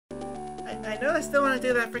I know I still want to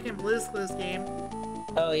do that freaking Blue's Clues game.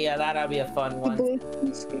 Oh yeah, that'll be a fun one.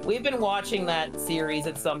 We've been watching that series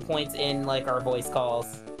at some points in like our voice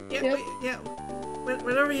calls. Yeah, Yep. yeah.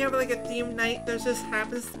 Whenever we have like a theme night, there just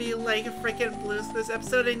happens to be like a freaking Blue's Clues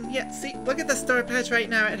episode, and yeah, see, look at the star patch right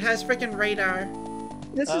now. It has freaking radar.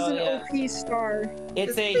 This is an yeah. OP star.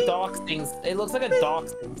 It's a doxing. It looks like a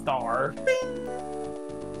doxing star.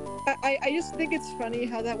 I just think it's funny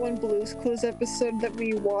how that one Blue's Clues episode that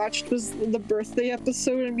we watched was the birthday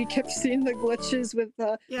episode, and we kept seeing the glitches with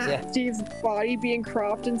Yeah. Steve's body being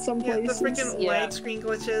cropped in some Yeah, the places. freaking widescreen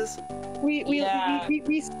glitches.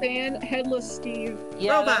 We stand headless Steve.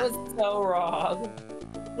 Yeah, Robot. that was so wrong.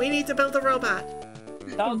 We need to build a robot.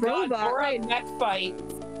 Oh god, Robot, Dora right. mech fight.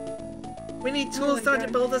 We need Oh tools my to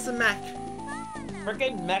God. build us a mech.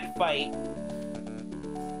 Frickin' mech fight.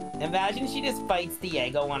 Imagine she just fights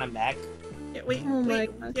Diego on a mech. Yeah, Oh my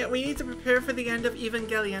God. yeah, we need to prepare for the end of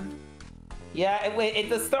Evangelion. Yeah,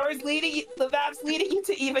 the star's leading you, the map's leading you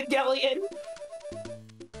to Evangelion.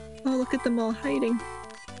 Oh, look at them all hiding.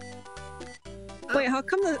 Wait, how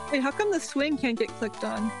come the swing can't get clicked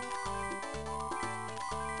on?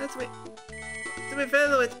 That's me. To be fair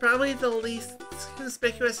though, it's probably the least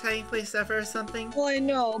conspicuous hiding place ever or something. Well, I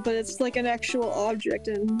know, but it's like an actual object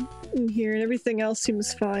in here, and everything else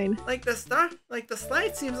seems fine. Like the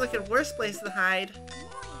slide seems like a worse place to hide.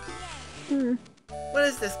 Hmm. What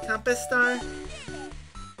is this, compass star?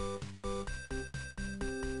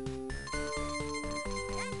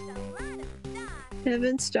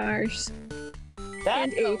 7 stars.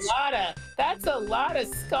 That's And eight. that's a lot of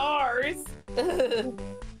scars.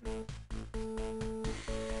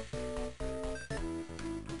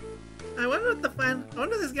 I wonder what I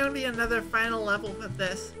wonder if there's gonna be another final level of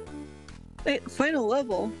this. Wait, final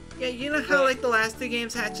level? Yeah, you know how like the last two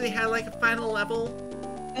games actually had like a final level?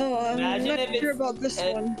 Oh, I'm Imagine not if sure it's- about this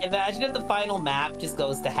one. Imagine if the final map just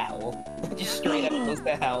goes to hell. Just straight up goes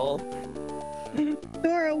to hell.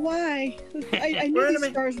 Dora, why? I knew We're these gonna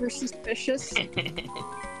make- stars were suspicious.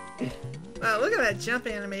 Wow, look at that jump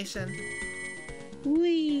animation.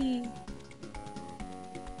 Whee!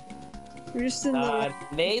 We're just in the...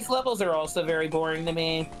 Maze levels are also very boring to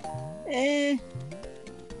me. Eh.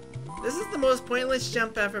 This is the most pointless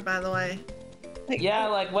jump ever, by the way. Like, Yeah,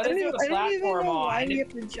 like what is there I a don't even platform know why on? we have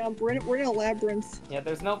to jump. We're in a labyrinth. Yeah,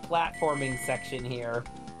 there's no platforming section here.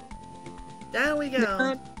 Down we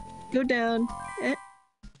go. Go down. Eh.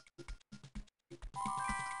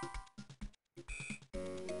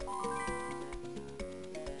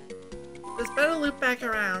 Let's better loop back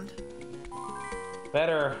around.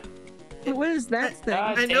 Better. What is that thing?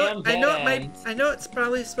 I know Damn it might ends. I know it's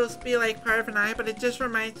probably supposed to be like part of an eye, but it just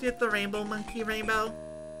reminds me of the rainbow monkey rainbow.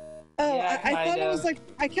 Oh, Yeah, I thought kind it was of. like...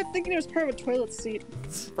 I kept thinking it was part of a toilet seat.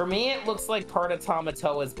 For me, it looks like part of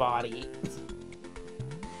Tamatoa's body.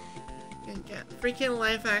 Freaking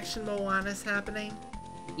live action Moana's happening.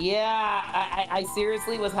 Yeah, I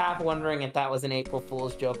seriously was half wondering if that was an April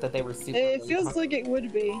Fool's joke that they were super. It feels like it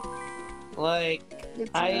would be. Like It's,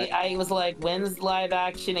 I was like, when's live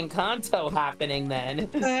action and Kanto happening then?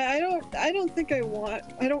 I don't think I want...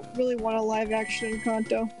 I don't really want a live action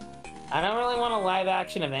Kanto. I don't really want a live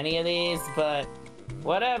action of any of these, but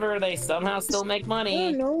whatever. They somehow still make I money.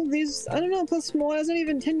 don't know, these... I don't know, plus Moana isn't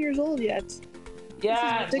even 10 years old yet. Yeah,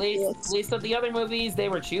 at ridiculous. least with the other movies, they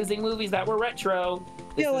were choosing movies that were retro.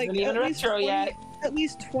 This Yeah, like, isn't even at least retro 20 yet. At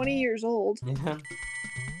least 20 years old. Yeah.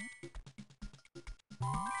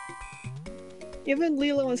 Even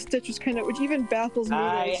Lilo and Stitch was kind of... Which even baffles me.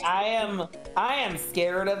 I am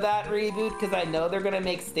scared of that reboot because I know they're gonna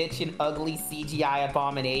make Stitch an ugly CGI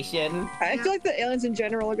abomination. I feel like the aliens in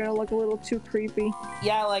general are gonna look a little too creepy.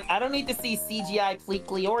 Yeah, like I don't need to see CGI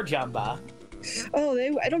Pleakley or Jumba. Oh,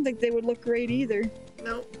 I don't think they would look great either.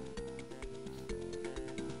 Nope.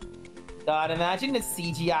 God, imagine a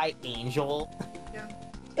CGI Angel.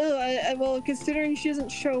 Yeah. Well, considering she doesn't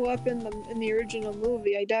show up in the original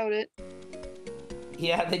movie, I doubt it.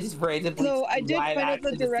 Yeah, they just randomly. So I did live find out the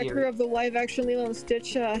action the director series. of the live action Lilo and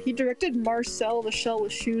Stitch, he directed Marcel the Shell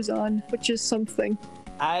with Shoes On, which is something.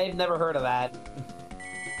 I've never heard of that.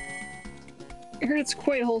 I heard it's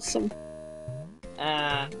quite wholesome.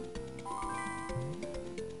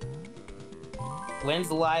 When's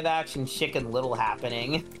the live action Chicken Little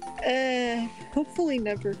happening? Hopefully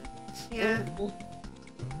never. Yeah.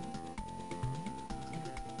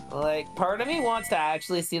 Like, part of me wants to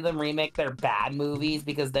actually see them remake their bad movies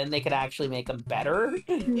because then they could actually make them better.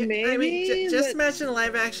 Maybe. I mean, just but imagine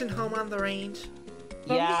live action Home on the Range.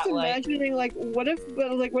 I'm Yeah, just like, imagining, what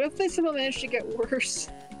if they somehow managed to get worse?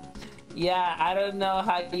 yeah, I don't know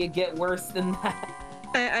how you get worse than that.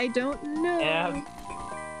 I don't know. Yeah.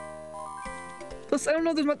 Plus, I don't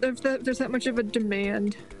know if there's that much of a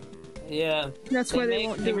demand. Yeah. That's why they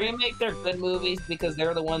won't do They it. remake their good movies because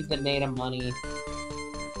they're the ones that made them money.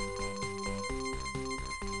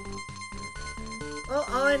 Well,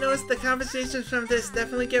 all I know is the conversations from this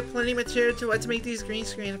definitely give plenty material to what to make these green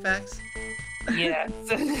screen effects. Yes.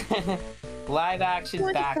 Live action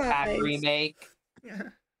 25. backpack remake. Yeah.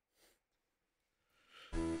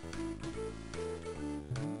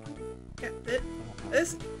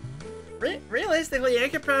 This realistically, I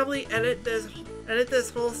could probably edit this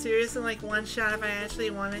whole series in like one shot if I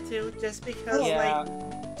actually wanted to, just because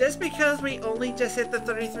just because we only just hit the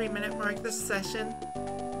 33-minute mark this session.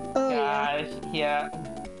 Oh Gosh, yeah.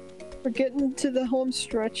 We're getting to the home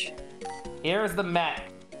stretch. Here's the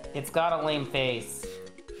mech. It's got a lame face.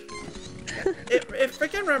 It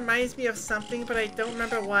freaking reminds me of something, but I don't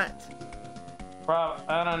remember what. Bro,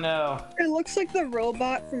 I don't know. It looks like the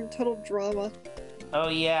robot from Total Drama. Oh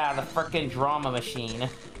yeah, the frickin' drama machine.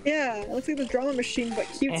 Yeah, it looks like the drama machine, but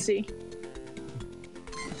cutesy.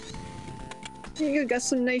 You got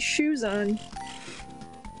some nice shoes on.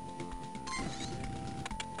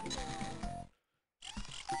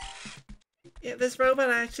 Yeah, this robot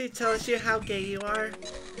actually tells you how gay you are.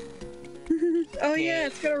 Oh yeah,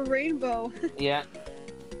 it's got a rainbow. Yeah.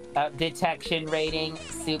 Detection rating,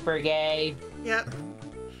 super gay. Yep.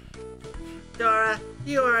 Dora,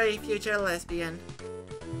 you are a future lesbian.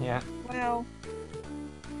 Yeah. Wow.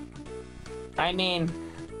 I mean,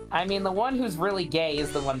 the one who's really gay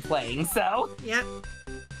is the one playing, so. Yep.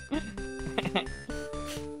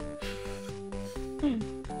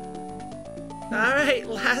 Alright,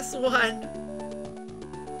 last one.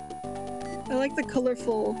 I like the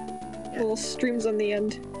colorful little streams on the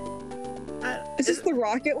end. Is this the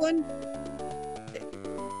rocket one?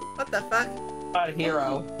 What the fuck? A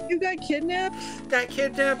hero. You got kidnapped? Got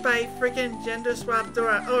kidnapped by freaking gender swap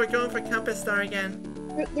Dora. Oh, we're going for Compass Star again.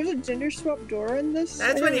 There's a gender swap Dora in this?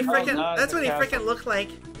 That's what he freaking. no, That's what he yeah. freaking looked like.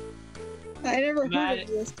 I never heard of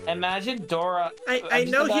this. Imagine Dora. I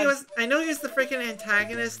know he was. I know he was the freaking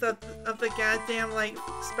antagonist of the goddamn like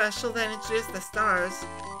special that introduced the stars.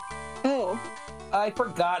 Oh. I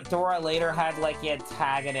forgot Dora later had like the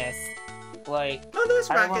antagonist. Like. Oh, there's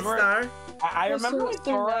Rocket Star. I remember when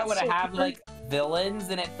Dora would so have good. like villains,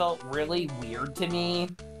 and it felt really weird to me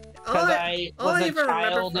All because I was a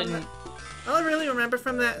child and. All I really remember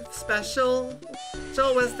from that special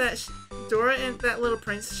was that Dora and that little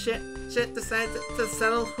prince shit decided to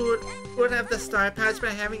settle who would have the star patch by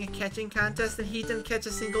having a catching contest, and he didn't catch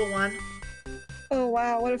a single one. Oh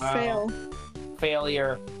wow, what a fail.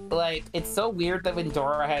 Failure. Like, it's so weird that when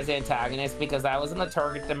Dora has antagonists, because I was in the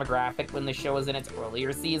target demographic when the show was in its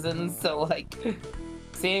earlier seasons, so like,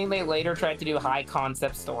 seeing they later tried to do high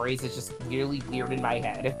concept stories is just really weird in my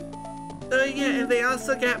head. Oh yeah, and they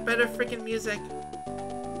also got better freaking music.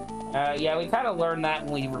 Yeah, we kind of learned that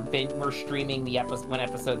when we were streaming the one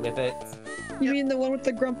episode with it. You mean the one with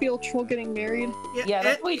the grumpy old troll getting married? Yeah,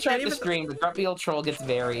 that's what we tried to stream. The grumpy old troll gets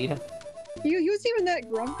married. He was even that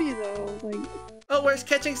grumpy though. Like. Oh, where's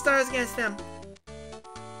catching stars against him?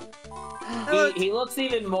 He looks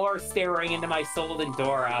even more staring into my soul than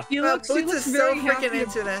Dora. Boots is so freaking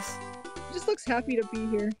into this. He just looks happy to be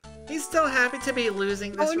here. He's so happy to be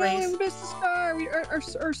losing this race. Oh no, race. we missed a star.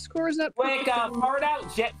 Our score is not perfect. Wake up! Fart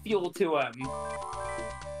out jet fuel to him.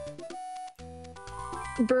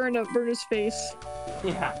 Burn his face.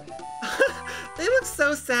 Yeah. They look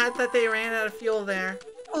so sad that they ran out of fuel there.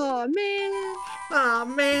 Oh man. Oh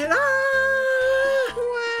man. Ah!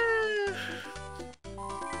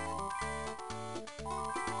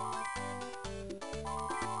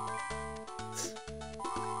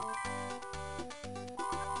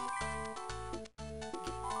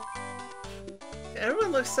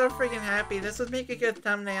 Everyone looks so freaking happy. This would make a good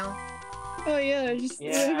thumbnail. Oh yeah,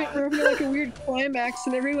 we're having like a weird climax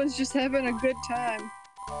and everyone's just having a good time.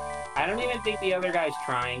 I don't even think the other guy's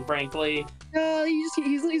trying, frankly. No,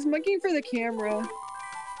 he's mugging for the camera.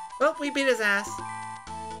 Well, we beat his ass.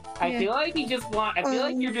 I feel like he just I feel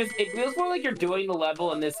like you're just. It feels more like you're doing the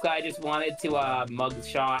level, and this guy just wanted to mug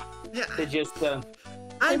shot to just.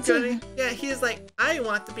 I'm doing. Yeah, he's like, I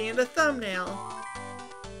want to be in the thumbnail.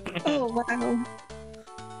 Oh wow.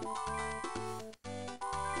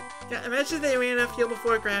 Yeah, imagine they ran out of fuel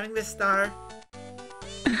before grabbing this star.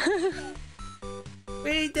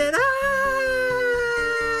 We did it!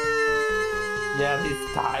 Yeah,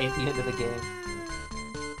 he's dying at the end of the game.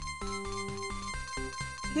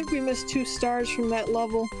 I think we missed 2 stars from that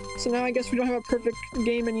level, so now I guess we don't have a perfect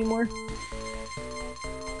game anymore.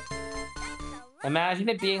 Imagine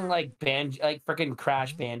it being like freaking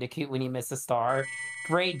Crash Bandicoot when you miss a star.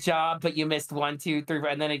 Great job, but you missed 1, 2, 3,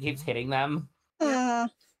 and then it keeps hitting them. Ah,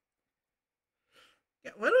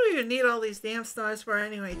 Yeah, what do we even need all these damn stars for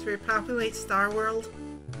anyway? To repopulate Star World?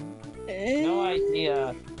 No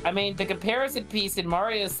idea. I mean, the comparison piece in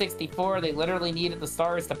Mario 64, they literally needed the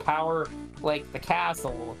stars to power, like, the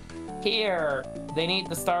castle. Here, they need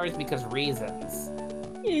the stars because reasons.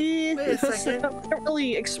 Wait a second. I don't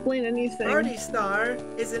really explain anything. Party Star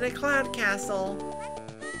is in a cloud castle.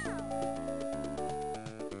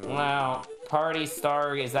 Wow. Party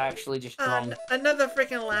Star is actually just drum. Another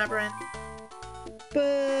freaking labyrinth.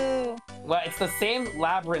 Boo. Well, it's the same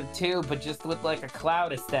labyrinth too, but just with like a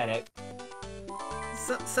cloud aesthetic.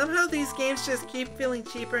 Somehow these games just keep feeling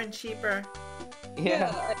cheaper and cheaper.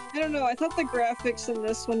 Yeah. I don't know. I thought the graphics in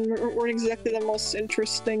this one weren't exactly the most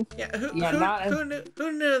interesting. Yeah. Who knew that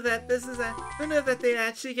who knew that they'd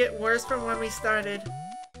actually get worse from when we started?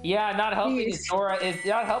 Yeah, not helping is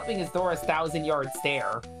Dora's 1,000-yard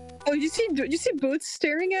stare. Oh, did you see Boots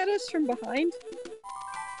staring at us from behind?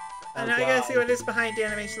 And now I gotta see what this behind the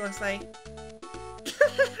animation looks like.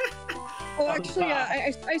 Oh, actually,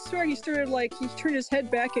 yeah, I swear he turned his head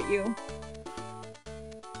back at you.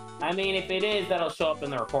 I mean, if it is, that'll show up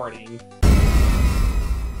in the recording.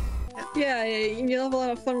 Yeah, you'll have a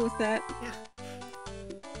lot of fun with that. Yeah.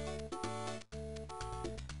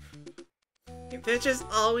 They're just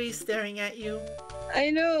always staring at you. I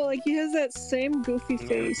know, like he has that same goofy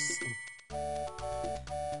face.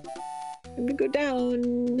 Let me go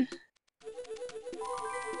down.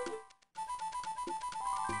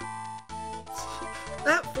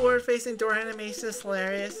 That forward-facing door animation is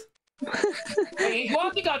hilarious. Hey, he's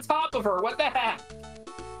walking on top of her. What the heck?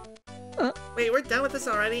 Wait, we're done with this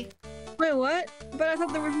already? Wait, what? But I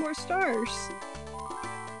thought there were more stars.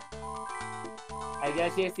 I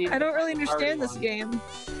guess you see. I don't really understand this game.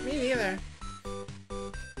 Me neither.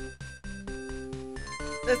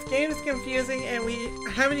 This game is confusing, and we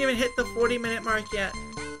haven't even hit the 40-minute mark yet.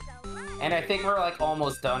 And I think we're like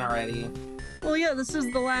almost done already. Well, yeah, this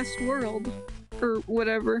is the last world. Or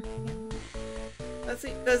whatever. Let's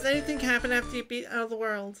see. Does anything happen after you beat out of the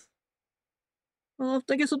world? Well,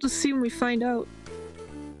 I guess we'll just see when we find out.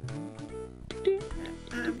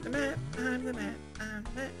 I'm the map, I'm the map, I'm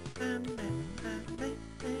the map, I'm the map, I'm the map,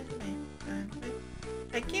 I'm the map, I'm the map.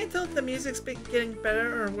 I can't tell if the music's getting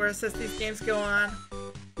better or worse as these games go on.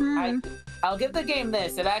 I'll give the game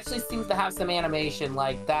this. It actually seems to have some animation,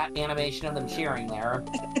 like that animation of them cheering there.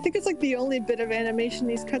 I think it's like the only bit of animation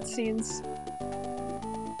in these cutscenes.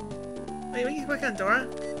 Wait, we can click on Dora?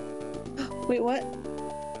 Wait, what?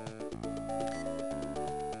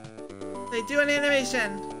 They do an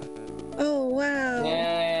animation! Oh, wow.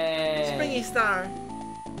 Yay! Springy Star.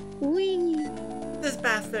 Whee! This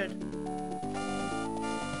bastard.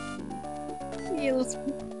 Yeah, let's...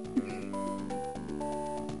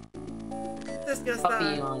 Disco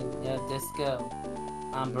Puppy Star. on disco.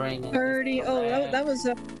 I'm bringing. Party. Oh, that was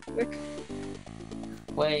quick.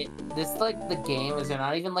 Wait, this like the game? Is there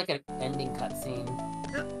not even like an ending cutscene?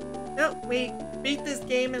 No, we beat this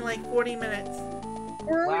game in like 40 minutes.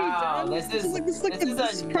 We're already done. This is a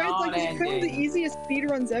probably one of the easiest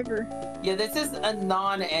speedruns ever. Yeah, this is a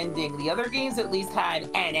non-ending. The other games at least had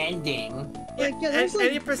an ending. Yeah, there's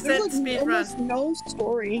 80% speed run. Almost no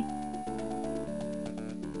story.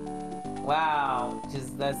 Wow,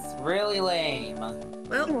 that's really lame.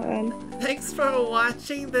 Well, thanks for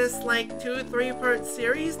watching this like 2-3 part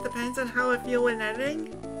series. Depends on how I feel when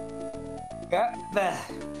editing.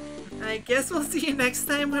 I guess we'll see you next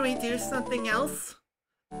time when we do something else.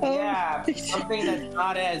 Yeah, something that's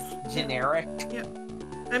not as generic. Yep.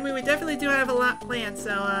 I mean, we definitely do have a lot planned,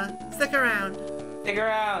 so stick around. Stick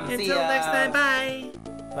around. Until next time, bye.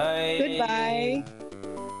 Bye. Goodbye.